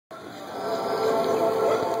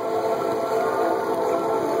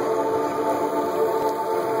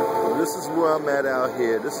where I'm at out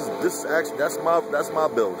here. This is actually that's my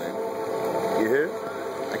building. You hear?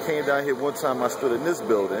 I came down here one time. I stood in this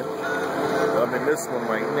building. But I'm in this one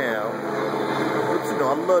right now. But you know,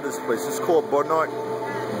 I love this place. It's called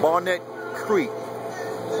Barnett Creek.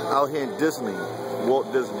 Out here in Disney,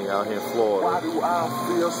 Walt Disney, out here in Florida.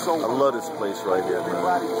 I love this place right here, man.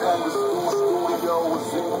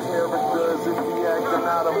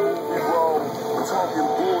 Talking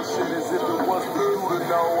bullshit as if it was for you to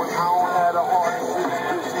know, and I don't have the heart to get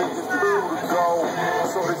these bitch niggas for you to go.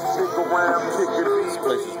 So this chick around kicking me. This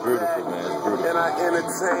place is beautiful, man. It's beautiful. And I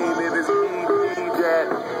entertain it as me that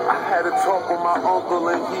I had to talk with my uncle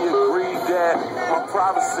and he agreed that my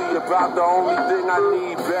privacy about the only thing I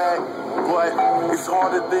need back. But it's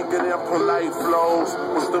hard to think of them polite flows.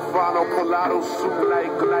 With Stefano Pilato suit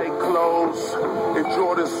like clothes, and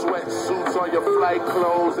Jordan sweatsuits on your flight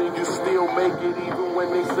clothes, and you still make it even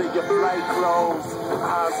when they say your flight clothes.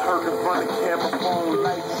 Eyes hurt in front of camera phone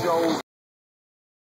light shows.